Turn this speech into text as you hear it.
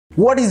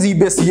What is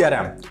eBay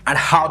CRM and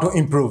how to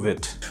improve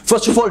it?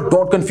 First of all,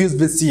 don't confuse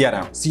with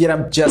CRM.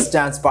 CRM just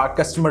stands for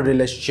Customer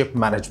Relationship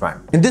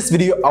Management. In this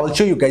video, I will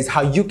show you guys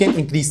how you can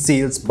increase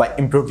sales by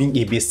improving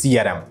eBay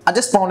CRM. I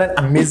just found an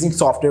amazing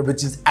software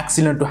which is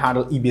excellent to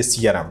handle eBay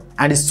CRM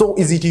and is so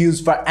easy to use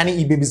for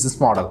any eBay business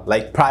model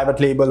like private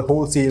label,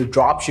 wholesale,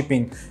 drop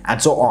shipping, and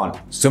so on.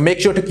 So make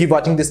sure to keep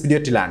watching this video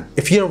till end.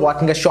 If you are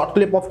watching a short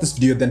clip of this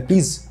video, then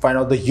please find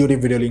out the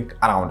YouTube video link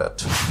around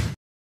it.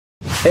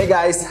 Hey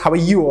guys, how are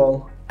you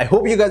all? I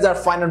hope you guys are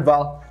fine and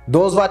well.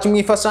 Those watching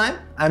me first time,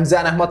 I'm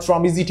Zain Ahmad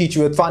from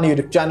EasyTeachWF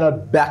YouTube channel,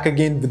 back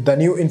again with the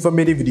new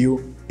informative video.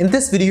 In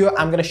this video,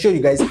 I'm gonna show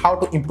you guys how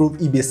to improve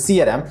eBay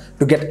CRM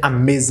to get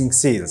amazing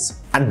sales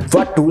and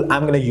what tool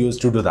I'm gonna use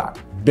to do that.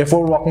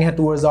 Before walking ahead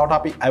towards our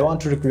topic, I want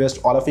to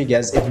request all of you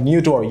guys, if new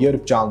to our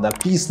YouTube channel, then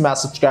please smash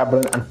subscribe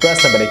button and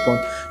press the bell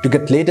icon to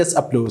get latest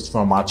uploads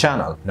from our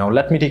channel. Now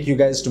let me take you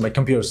guys to my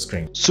computer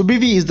screen.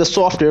 Subivi is the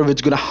software which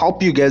is gonna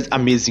help you guys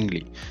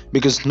amazingly,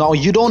 because now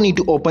you don't need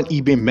to open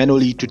eBay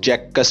manually to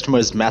check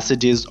customers'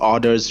 messages,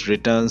 orders,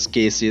 returns,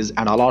 cases,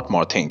 and a lot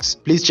more things.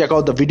 Please check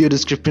out the video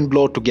description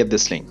below to get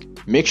this link.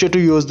 Make sure to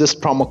use this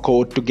promo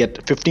code to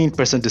get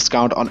 15%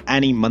 discount on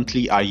any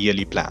monthly or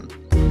yearly plan.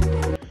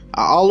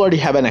 I already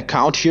have an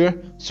account here,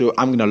 so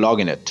I'm gonna log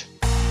in it.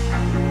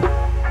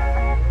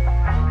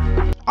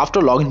 After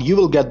login, you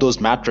will get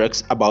those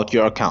metrics about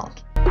your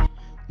account.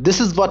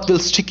 This is what will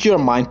stick your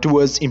mind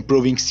towards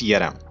improving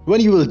CRM.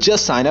 When you will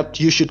just sign up,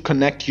 you should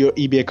connect your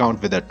eBay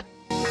account with it.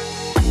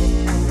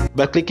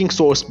 By clicking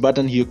source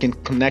button, you can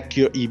connect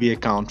your eBay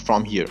account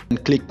from here.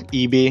 And click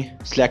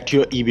eBay, select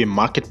your eBay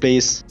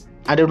marketplace,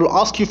 and it will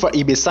ask you for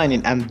eBay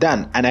sign-in, and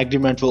then an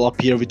agreement will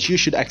appear which you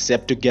should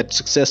accept to get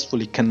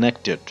successfully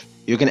connected.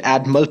 You can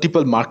add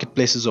multiple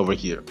marketplaces over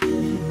here.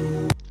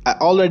 I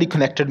already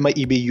connected my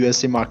eBay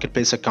USA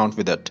marketplace account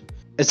with it.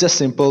 It's just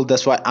simple,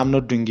 that's why I'm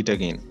not doing it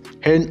again.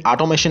 Here in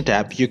automation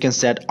tab, you can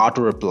set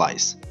auto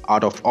replies,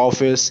 out of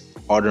office,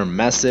 order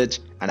message,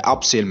 and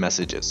upsell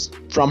messages.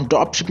 From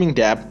dropshipping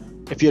tab,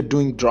 if you're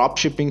doing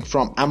dropshipping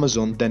from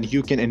Amazon, then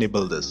you can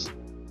enable this.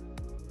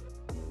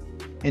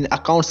 In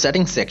account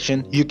settings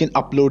section, you can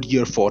upload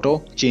your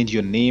photo, change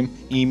your name,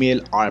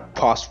 email, or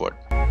password.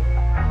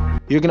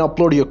 You can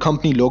upload your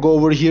company logo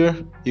over here.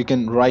 You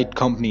can write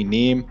company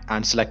name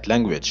and select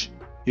language.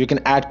 You can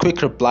add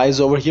quick replies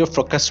over here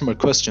for customer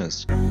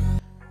questions.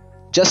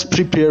 Just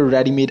prepare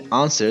ready-made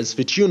answers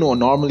which you know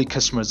normally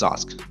customers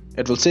ask.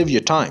 It will save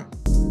you time.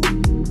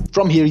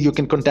 From here, you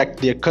can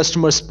contact their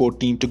customer support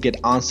team to get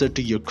answer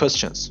to your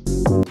questions.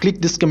 Click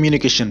this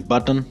communication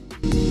button.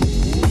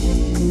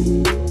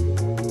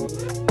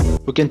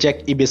 You can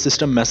check eBay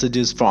system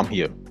messages from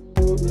here.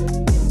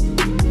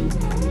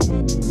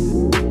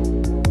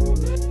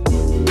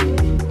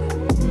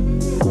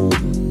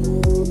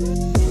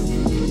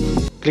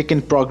 Click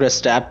in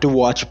progress tab to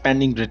watch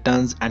pending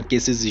returns and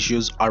cases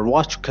issues, or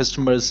watch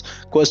customers'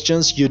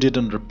 questions you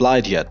didn't reply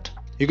yet.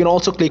 You can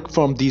also click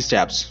from these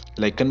tabs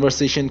like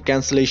conversation,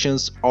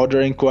 cancellations,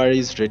 order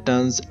inquiries,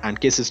 returns, and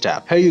cases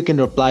tab. Here you can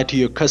reply to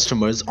your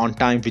customers on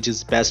time, which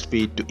is best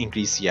way to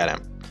increase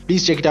CRM.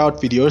 Please check it out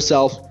with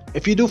yourself.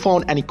 If you do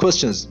find any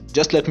questions,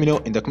 just let me know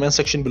in the comment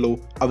section below.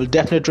 I will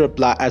definitely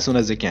reply as soon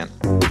as I can.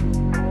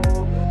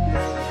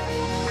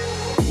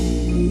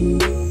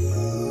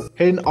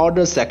 Here in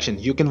orders section,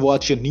 you can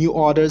watch your new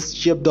orders,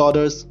 shipped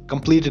orders,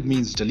 completed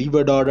means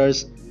delivered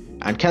orders,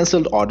 and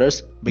cancelled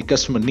orders by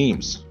customer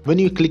names. When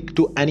you click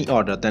to any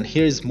order, then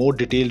here is more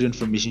detailed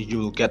information you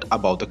will get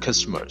about the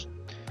customers.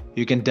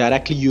 You can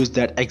directly use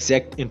that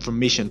exact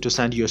information to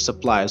send your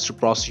suppliers to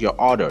process your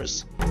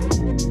orders.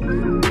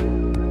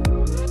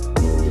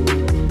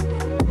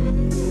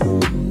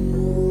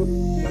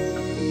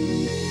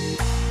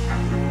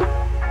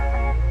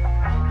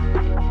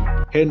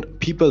 Here in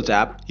People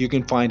tab, you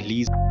can find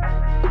leads.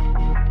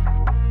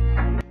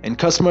 In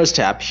Customers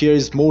tab, here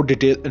is more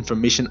detailed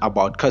information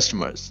about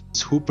customers,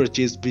 who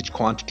purchased which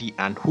quantity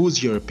and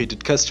who's your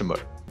repeated customer.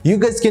 You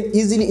guys can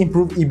easily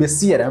improve eBay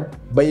CRM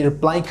by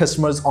replying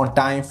customers on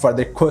time for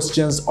their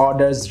questions,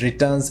 orders,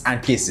 returns,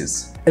 and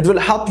cases. It will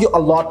help you a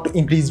lot to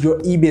increase your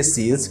eBay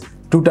sales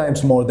 2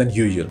 times more than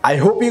usual. I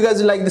hope you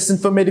guys like this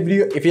informative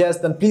video. If yes,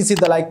 then please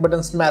hit the like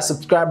button, smash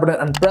subscribe button,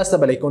 and press the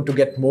bell icon to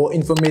get more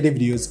informative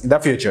videos in the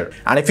future.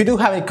 And if you do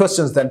have any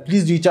questions, then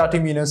please reach out to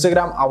me on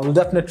Instagram. I will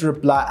definitely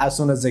reply as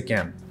soon as I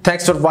can.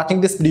 Thanks for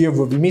watching this video. We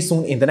will meet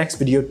soon in the next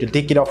video. Till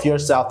take care of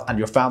yourself and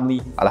your family.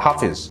 Allah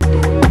Hafiz.